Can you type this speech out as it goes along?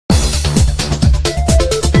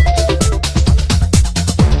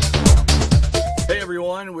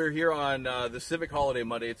we're here on the Civic Holiday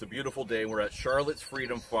Monday. It's a beautiful day. We're at Charlotte's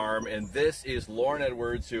Freedom Farm, and this is Lauren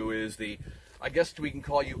Edwards, who is the, I guess we can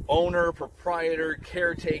call you owner, proprietor,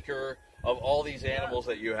 caretaker of all these animals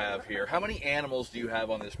that you have here. How many animals do you have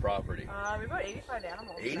on this property? We have about 85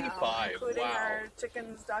 animals 85, now, including wow. our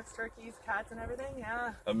chickens, ducks, turkeys, cats, and everything,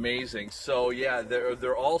 yeah. Amazing. So yeah, there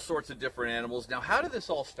are all sorts of different animals. Now, how did this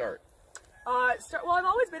all start? Well, I've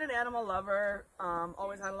always been an animal lover,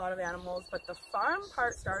 always had a lot of animals, but the farm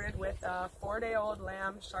part started with a 4-day-old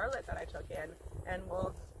lamb, Charlotte, that I took in, and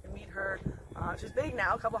we'll meet her. She's big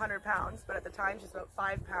now, a couple 100 pounds, but at the time she's about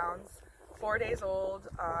 5 pounds, 4 days old.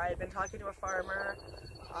 I had been talking to a farmer,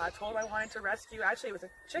 told him I wanted to rescue, actually it was a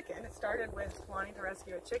chicken. It started with wanting to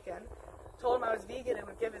rescue a chicken. Told him I was vegan and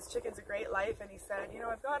would give his chickens a great life, and he said, you know,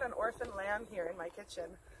 I've got an orphan lamb here in my kitchen.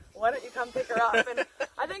 Why don't you come pick her up? And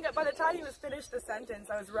I think by the time he was finished the sentence,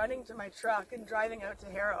 I was running to my truck and driving out to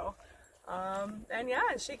Harrow. And yeah,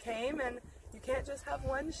 and she came, and you can't just have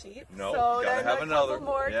one sheep. No, so you gotta then have a another. couple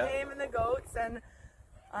more Yeah. came, and the goats, and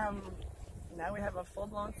now we have a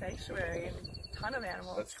full-blown sanctuary and a ton of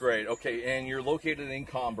animals. That's great. Okay, and you're located in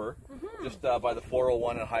Comber, just by the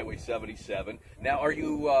 401 and Highway 77. Now, are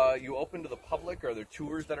you open to the public? Are there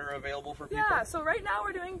tours that are available for people? Yeah, so right now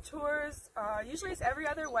we're doing tours. Usually it's every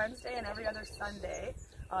other Wednesday and every other Sunday.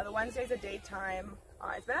 The Wednesday's a daytime.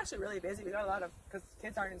 It's been actually really busy. We got a lot of, because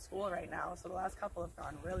kids aren't in school right now, so the last couple have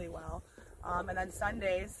gone really well. And then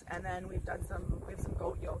Sundays, and then we have some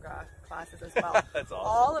goat yoga classes as well. That's awesome.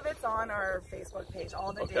 All of it's on our Facebook page,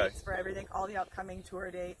 all the dates for everything, all the upcoming tour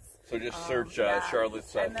dates. So just search yeah.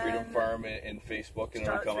 Charlotte's And Freedom then Farm in Facebook, and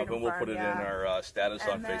it'll come up, Freedom and we'll Farm, put it in our status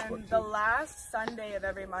on and then Facebook the too. last Sunday of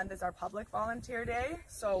every month is our public volunteer day.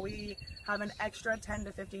 So we have an extra 10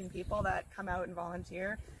 to 15 people that come out and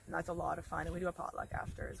volunteer, and that's a lot of fun. And we do a potluck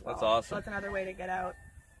after as well. That's awesome. So that's another way to get out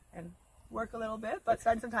and work a little bit, but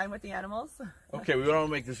spend some time with the animals. Okay, we don't want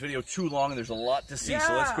to make this video too long, and there's a lot to see,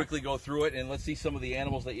 so let's quickly go through it, and let's see some of the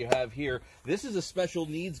animals that you have here. This is a special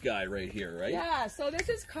needs guy right here, right? Yeah, so this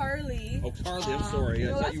is Carly. Oh, Carly, I'm sorry.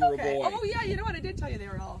 I thought you were a boy. Oh, yeah, you know what? I did tell you they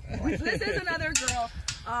were all boys. So this is another girl.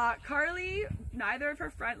 Carly, neither of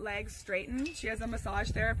her front legs straighten. She has a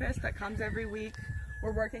massage therapist that comes every week.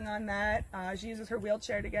 We're working on that. She uses her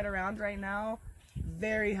wheelchair to get around right now.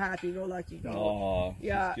 Very happy-go-lucky goat. Oh,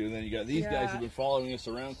 yeah. And then you got these guys who've been following us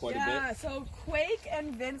around quite a bit. Yeah, so Quake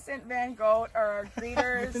and Vincent Van Goat are our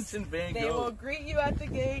greeters. Vincent Van Goat. They will greet you at the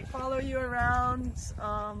gate, follow you around.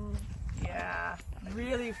 Yeah,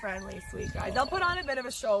 really friendly, sweet guys. They'll put on a bit of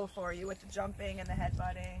a show for you with the jumping and the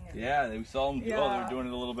headbutting. And yeah, we saw them. Oh, they're doing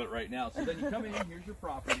it a little bit right now. So then you come in. Here's your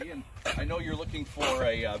property, and I know you're looking for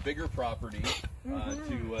a bigger property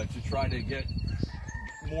to try to get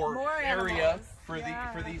more area for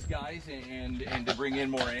these guys and to bring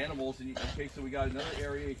in more animals. And okay, so we got another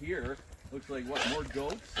area here. Looks like what, more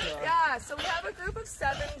goats? Yeah, so we have a group of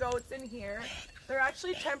 7 goats in here. They're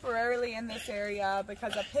actually temporarily in this area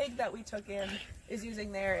because a pig that we took in is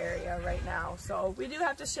using their area right now. So we do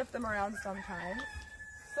have to shift them around sometimes.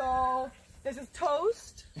 So this is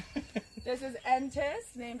Toast. This is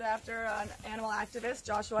Entis, named after an animal activist,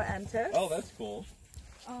 Joshua Entis. Oh, that's cool.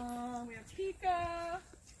 We have Pika,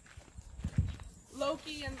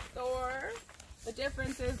 Loki, and Thor. The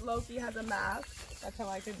difference is Loki has a mask. That's how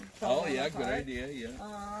I can tell them apart. Good idea,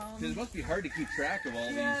 yeah. It must be hard to keep track of all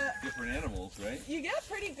these different animals, right? You get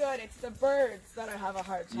pretty good. It's the birds that I have a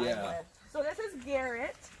hard time with. So this is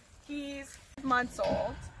Garrett. He's 5 months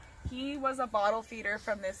old. He was a bottle feeder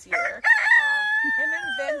from this year. Him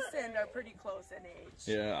and Vincent are pretty close in age.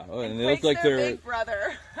 Yeah, and they Quake's look like their they're big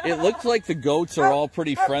brother. It looks like the goats are all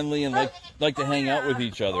pretty friendly and like to hang out with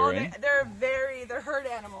each other, right? They're herd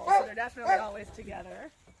animals, so they're definitely always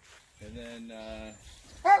together. And then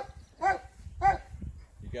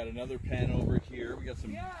you got another pen over here. We got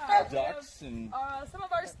some ducks and some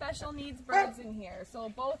of our special needs birds in here. So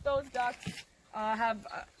both those ducks have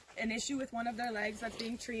an issue with one of their legs that's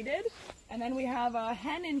being treated, and then we have a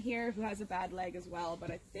hen in here who has a bad leg as well,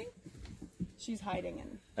 but I think she's hiding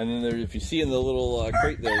in. And then there, if you see in the little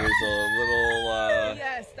crate there, there's a little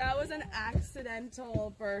yes, that was an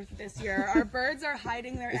accidental birth this year. Our birds are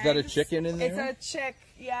hiding their eggs. Is that a chicken in there? It's a chick.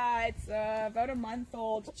 Yeah, it's about a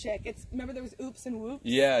month-old chick. Remember there was Oops and Whoops?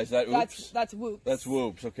 Yeah, is that Oops? That's Whoops. That's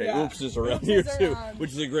Whoops. Okay, Yeah. Oops is around here too,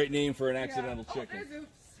 which is a great name for an accidental chicken. Oh, there's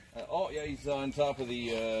Oops. Oh yeah, he's on top of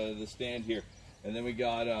the stand here, and then we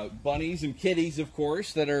got bunnies and kitties, of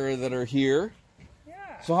course, that are here.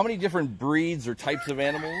 Yeah. So how many different breeds or types of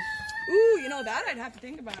animals? Ooh, you know that I'd have to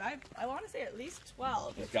think about. I want to say at least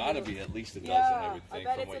 12. There's got to be at least a dozen, I would think,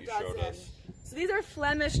 I bet from what it's you a showed dozen. us. So these are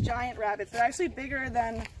Flemish giant rabbits. They're actually bigger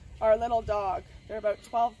than our little dog. They're about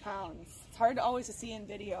 12 pounds. It's hard to always to see in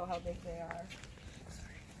video how big they are.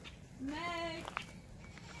 Meg!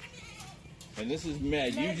 And this is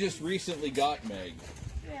Meg. You just recently got Meg.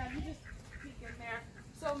 Yeah, you just peek in there.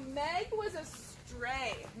 So Meg was a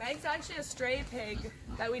stray. Meg's actually a stray pig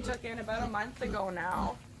that we took in about a month ago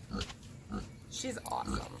now. She's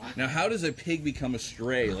awesome. Now, how does a pig become a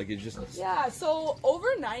stray? Like, it just... Yeah, so over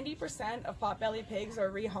 90% of potbelly pigs are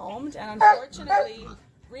rehomed, and unfortunately,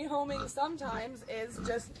 rehoming sometimes is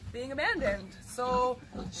just being abandoned. So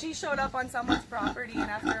she showed up on someone's property, and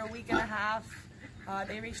after a week and a half,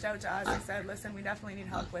 they reached out to us and said, listen, we definitely need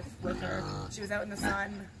help with her. She was out in the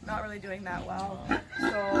sun, not really doing that well.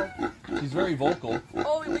 So she's very vocal.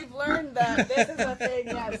 Oh, we've learned that this is a thing,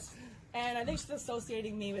 yes. And I think she's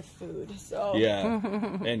associating me with food. So yeah,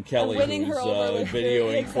 and Kelly, who's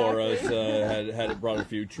videoing for us, had brought a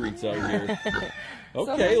few treats out here.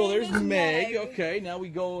 Okay, well there's Meg. Okay, now we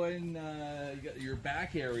go in you got your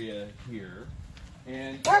back area here,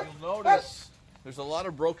 and you'll notice there's a lot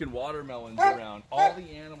of broken watermelons around. All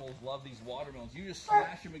the animals love these watermelons. You just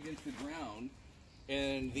smash them against the ground,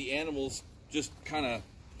 and the animals just kind of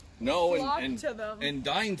know and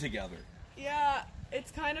dine together. Yeah. It's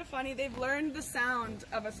kind of funny. They've learned the sound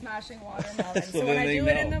of a smashing watermelon. So when I do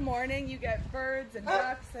it in the morning, you get birds and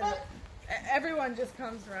ducks, and everyone just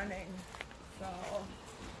comes running. So.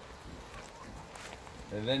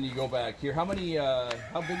 And then you go back here. How big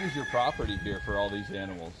is your property here for all these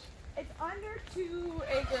animals? It's under 2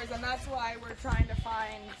 acres, and that's why we're trying to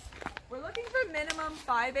find. We're looking for minimum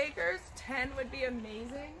 5 acres. 10 would be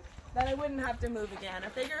amazing. Then I wouldn't have to move again. I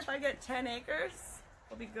figure if I get 10 acres.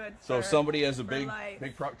 Will be good. So if somebody has a big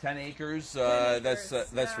 10 acres,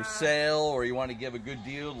 that's for sale, or you want to give a good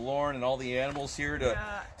deal to Lauren and all the animals here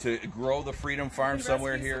to grow the Freedom Farm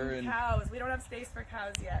somewhere here. And cows. We don't have space for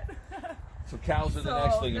cows yet. So cows are the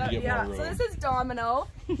next thing to get more room. So this is Domino.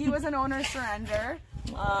 He was an owner surrender.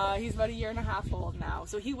 He's about 1.5 years old now,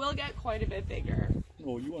 so he will get quite a bit bigger.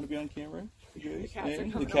 Oh, you want to be on camera?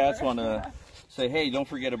 The cats want to say, hey, don't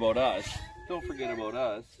forget about us. Don't forget about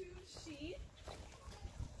us.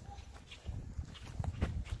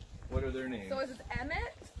 What are their names? So this is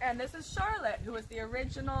Emmett, and this is Charlotte, who was the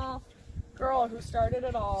original girl who started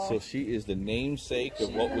it all. So she is the namesake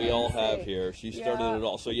of what we all have here. She started it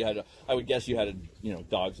all. So you had, I would guess you had,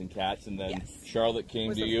 dogs and cats, and then Charlotte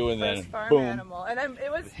came to you, and then boom. Animal. And then it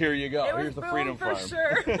was. Here you go. Here's the Freedom Farm. For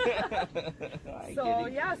sure. So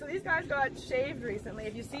yeah, so these guys got shaved recently.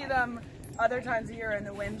 If you see them other times of year in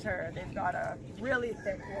the winter, they've got a really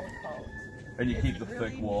thick wool coat. And you keep the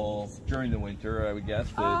thick wool during the winter, I would guess,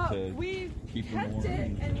 to keep them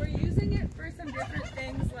warm. And we're using it for some different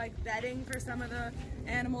things, like bedding for some of the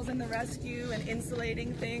animals in the rescue and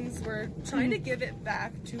insulating things. We're trying to give it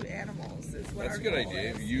back to animals. Is what That's a good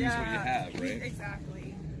idea. You use what you have, right?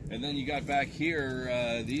 Exactly. And then you got back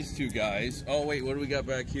here these two guys. Oh wait, what do we got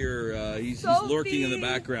back here? He's lurking in the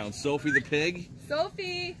background. Sophie the pig.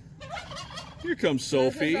 Sophie. Here comes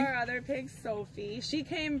Sophie. This is our other pig, Sophie. She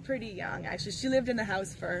came pretty young, actually. She lived in the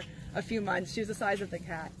house for a few months. She was the size of the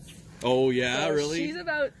cats. Oh, yeah? So really? She's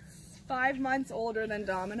about 5 months older than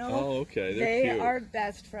Domino. Oh, okay. They're cute. are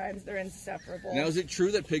best friends. They're inseparable. Now, is it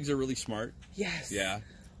true that pigs are really smart? Yes. Yeah?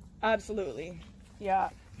 Absolutely. Yeah.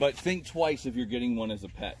 But think twice if you're getting one as a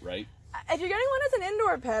pet, right? If you're getting one as an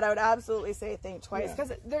indoor pet, I would absolutely say think twice.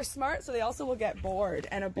 Because they're smart, so they also will get bored.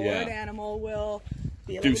 And a bored animal will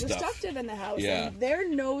be a little destructive in the house. Yeah. And their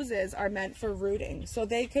noses are meant for rooting. So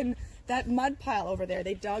they can, that mud pile over there,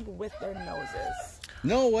 they dug with their noses.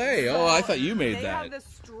 No way. So I thought you made that. They have the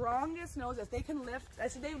strongest noses. They can lift,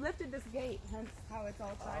 they lifted this gate, hence how it's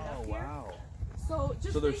all tied up here. Oh, wow. So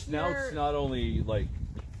just their snouts not only like,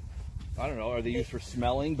 I don't know, are they used for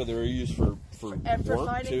smelling, but they're used for work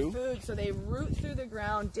finding food. So they root through the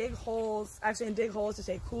ground, dig holes, and dig holes to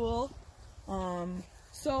stay cool.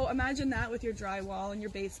 So imagine that with your drywall and your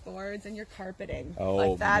baseboards and your carpeting. Oh,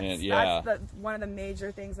 like that's, man, yeah. That's one of the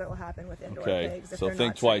major things that will happen with indoor pigs. If so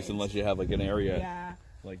think twice unless you have like an area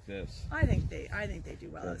like this. I think they do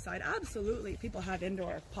well outside. Absolutely, people have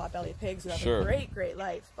indoor potbelly pigs who have a great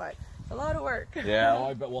life, but it's a lot of work. Yeah, well,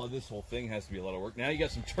 I bet. Well, this whole thing has to be a lot of work. Now you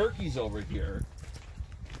got some turkeys over here.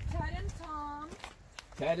 Ted and Tom.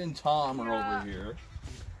 Ted and Tom are over here.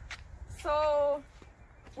 So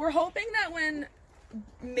we're hoping that when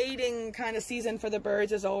mating kind of season for the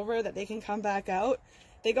birds is over, that they can come back out.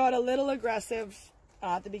 They got a little aggressive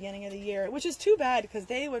at the beginning of the year, which is too bad because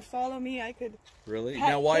they would follow me. I could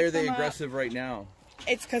now why are they aggressive right now?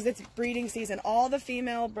 It's because it's breeding season. All the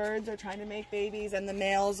female birds are trying to make babies and the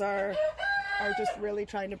males are just really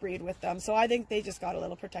trying to breed with them. So I think they just got a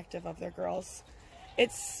little protective of their girls.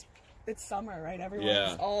 It's it's summer, right?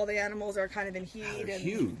 Everyone's, all the animals are kind of in heat. They're and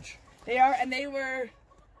huge. They are, and they were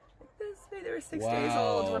 6 days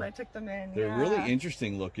old when I took them in. They're really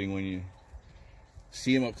interesting looking when you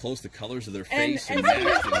see them up close, the colors of their face. And when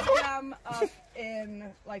you put them up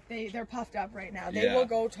in, like, they're puffed up right now. They will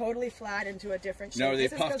go totally flat into a different shape. No, are they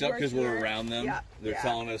puffed up because we're around them? Yeah. They're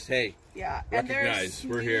telling us, hey, recognize,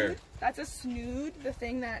 we're here. That's a snood, the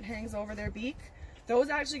thing that hangs over their beak. Those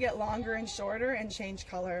actually get longer and shorter and change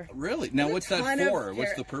color. Really? Now, what's that for?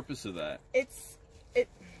 What's the purpose of that? I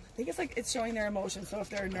think it's like it's showing their emotions. So if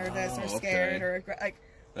they're nervous or scared or like,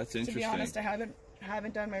 that's interesting. To be honest, I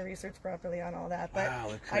haven't done my research properly on all that. But wow,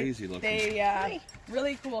 they're crazy looking. They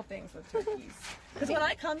really cool things with turkeys. Because when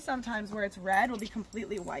I come sometimes where it's red, it'll be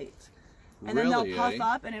completely white. And then they'll puff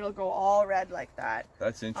up and it'll go all red like that.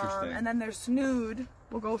 That's interesting. And then their snood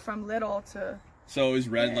will go from little to... So is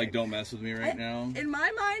red like don't mess with me right now? In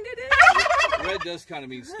my mind it is. Red does kind of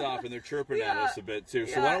mean stop, and they're chirping at us a bit too.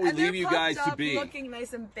 So why don't we leave you guys to be? Looking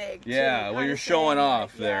nice and big. Yeah, well you're showing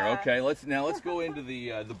off there. Okay, let's go into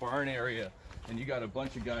the barn area, and you got a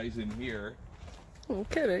bunch of guys in here.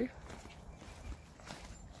 Okay.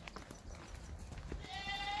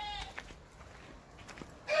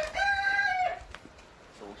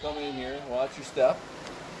 So we'll come in here. Watch your step.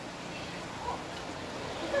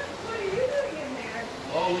 What are you doing in there?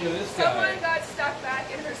 Oh, look at this guy. Someone got stuck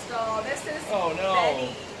back in her stall. This is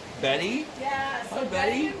Betty. Betty? Yeah, so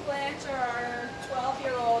Betty and Blanche are our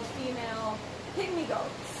 12-year-old female pygmy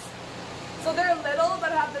goats. So they're little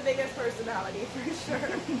but have the biggest personality for sure.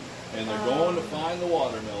 And they're going to find the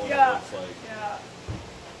watermelon, it looks like. Yeah.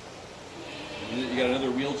 You got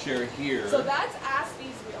another wheelchair here. So that's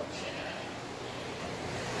Aspie's wheelchair.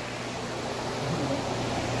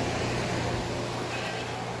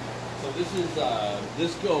 So this is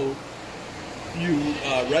this goat you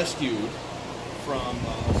rescued from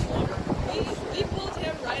slaughter. We pulled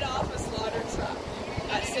him right off a slaughter truck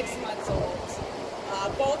at 6 months old.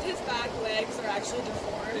 Both his back legs are actually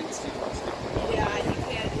deformed. Yeah, he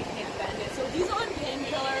can't bend it. So he's on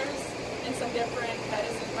painkillers and some different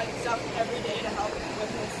medicine, like stuff every day to help him with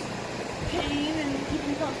his pain and keep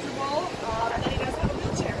him comfortable. And then he does have a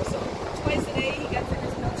wheelchair, so twice a day he gets in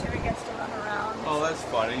his wheelchair, he gets to run around. Oh, that's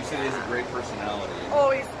fun. You said he has a great personality.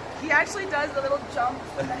 Oh, he actually does the little jumps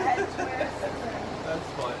and the head twist. That's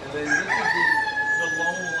fun. And then this is the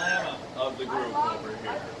lone llama of the group over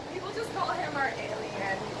here. People just call him our alien.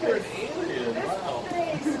 You're an alien, This wow.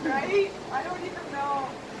 face, right? I don't even know.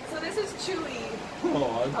 So this is Chewy.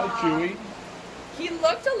 Oh, is that Chewy? He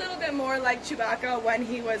looked a little bit more like Chewbacca when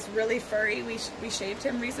he was really furry. We shaved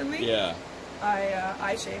him recently. Yeah.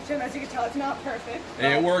 I shaved him. As you can tell, it's not perfect.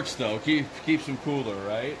 Hey, it works though. Keeps him cooler,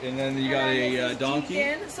 right? And then you got a donkey.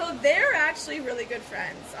 Deacon. So they're actually really good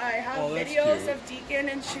friends. I have videos cute. of Deacon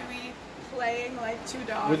and Chewy playing like two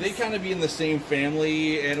dogs. Would they kind of be in the same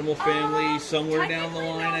family, animal family, somewhere down the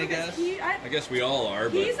line? No, I guess. I guess we all are.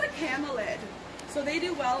 But he's a camelid, so they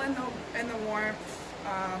do well in the warmth.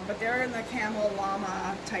 But they're in the camel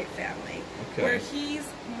llama type family, where he's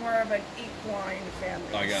more of an equine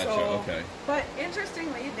family. I gotcha. So, okay. But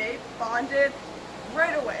interestingly, they bonded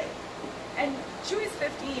right away, and Chewy's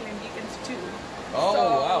 15 and Deacon's 2. Oh, so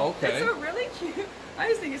wow. Okay. It's a really cute. I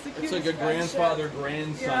just think it's the cutest. It's like a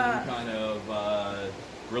grandfather-grandson kind of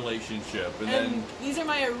relationship, and then these are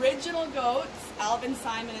my original goats, Alvin,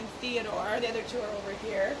 Simon, and Theodore. The other two are over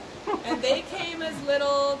here, and they came as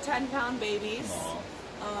little 10-pound babies.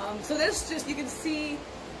 So this just, you can see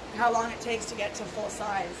how long it takes to get to full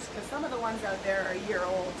size, because some of the ones out there are a year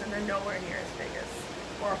old and they're nowhere near as big as,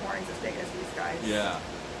 or horns as big as these guys. Yeah.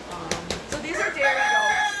 So these are dairy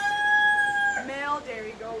goats, male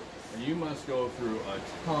dairy goats. And you must go through a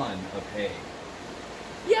ton of hay.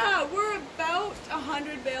 Yeah, we're about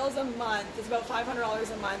 100 bales a month. It's about $500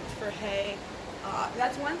 a month for hay.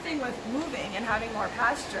 That's one thing with moving and having more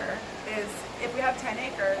pasture is if we have 10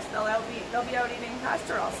 acres, they'll be out eating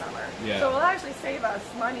pasture all summer. Yeah. So it'll actually save us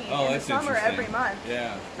money in the summer every month.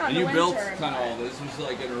 Yeah. Not and the you built winter, kind of all this. This was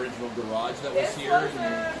like an original garage that was this here. This was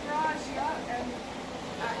a garage, yeah,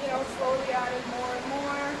 and slowly added more and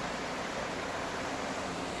more.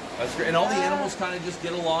 That's great. And all the animals kind of just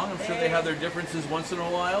get along. I'm sure they have their differences once in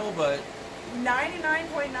a while, but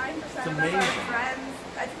 99.9% of them are friends.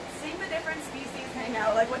 I've seen the different species hang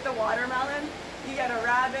out. Like with the watermelon, you get a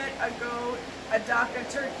rabbit, a goat, a duck, a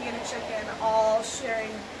turkey, and a chicken all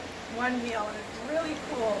sharing one meal, and it's really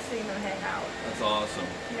cool seeing them hang out. That's awesome.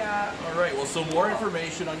 Yeah. All right. Well, so more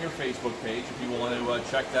information on your Facebook page if you want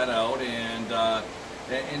to check that out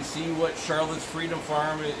and see what Charlotte's Freedom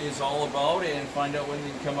Farm is all about, and find out when they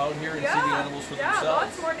can come out here and see the animals for themselves. Yeah,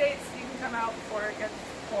 lots more dates. You can come out before it gets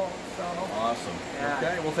cold. So awesome. Yeah.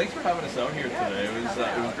 Okay. Well, thanks for having us out here Yeah, today. thanks It for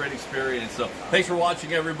coming was out. a great experience. So thanks for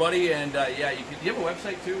watching, everybody. And yeah, do you have a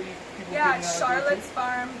website too? People yeah, can,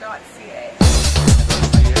 charlottesfarm.ca.